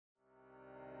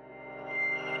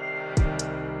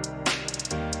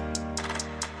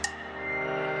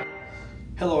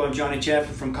Hello, I'm Johnny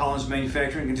Chaffin from Collins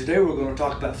Manufacturing, and today we're going to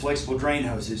talk about flexible drain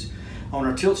hoses. On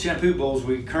our Tilt shampoo bowls,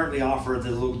 we currently offer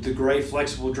the gray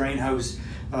flexible drain hose.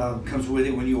 Comes with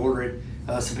it when you order it.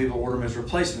 Some people order them as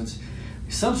replacements.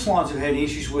 Some salons have had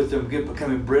issues with them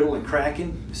becoming brittle and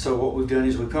cracking, so what we've done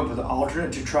is we've come up with an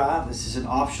alternate to try. This is an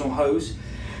optional hose.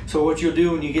 So what you'll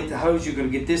do when you get the hose, you're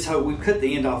going to get this hose. We cut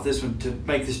the end off this one to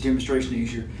make this demonstration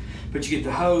easier. But you get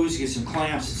the hose, you get some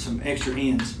clamps and some extra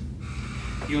ends.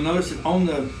 You'll notice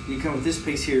that you come with this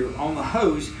piece here, on the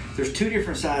hose, there's two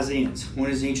different size ends. One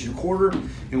is 1.25 inches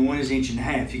and one is 1.5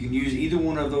 inches. You can use either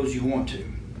one of those you want to.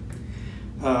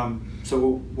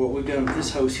 So what we've done with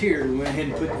this hose here, we went ahead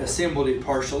and assembled it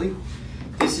partially.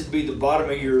 This would be the bottom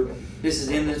of this is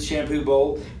in the shampoo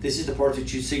bowl. This is the part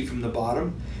that you see from the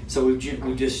bottom. So we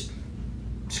just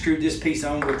screwed this piece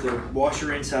on with the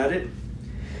washer inside it,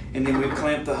 and then we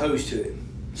clamped the hose to it.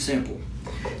 Simple.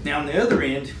 Now on the other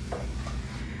end,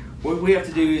 what we have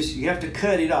to do is you have to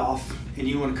cut it off, and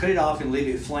you want to cut it off and leave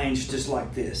it flanged just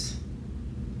like this.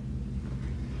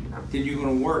 Then you're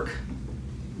going to work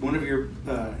one of your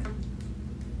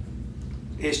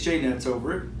SJ nuts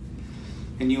over it,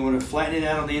 and you want to flatten it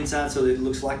out on the inside so that it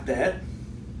looks like that.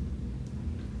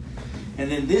 And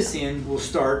then this end will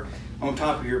start on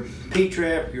top of your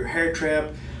P-trap, your hair trap,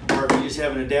 or if you just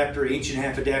have an adapter, 1.5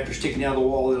 inch adapter sticking out of the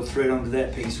wall, it'll thread onto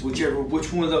that piece. Which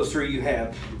one of those three you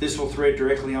have, this will thread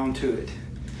directly onto it.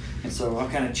 And so I'm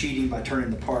kind of cheating by turning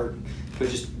the part, but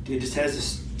it just has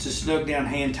this to snug down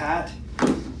hand tight.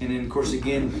 And then of course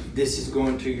again, this is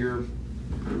going to your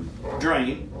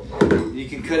drain. You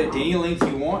can cut it to any length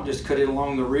you want, just cut it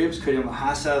along the ribs, cut it on the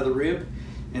high side of the rib,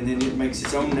 and then it makes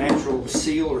its own natural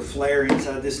seal or flare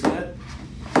inside this nut.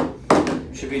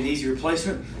 Should be an easy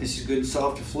replacement. This is good and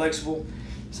soft and flexible,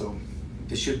 so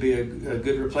this should be a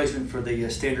good replacement for the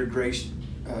standard gray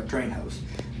drain hose.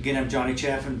 Again, I'm Johnny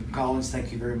Chaffin from Collins.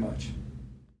 Thank you very much.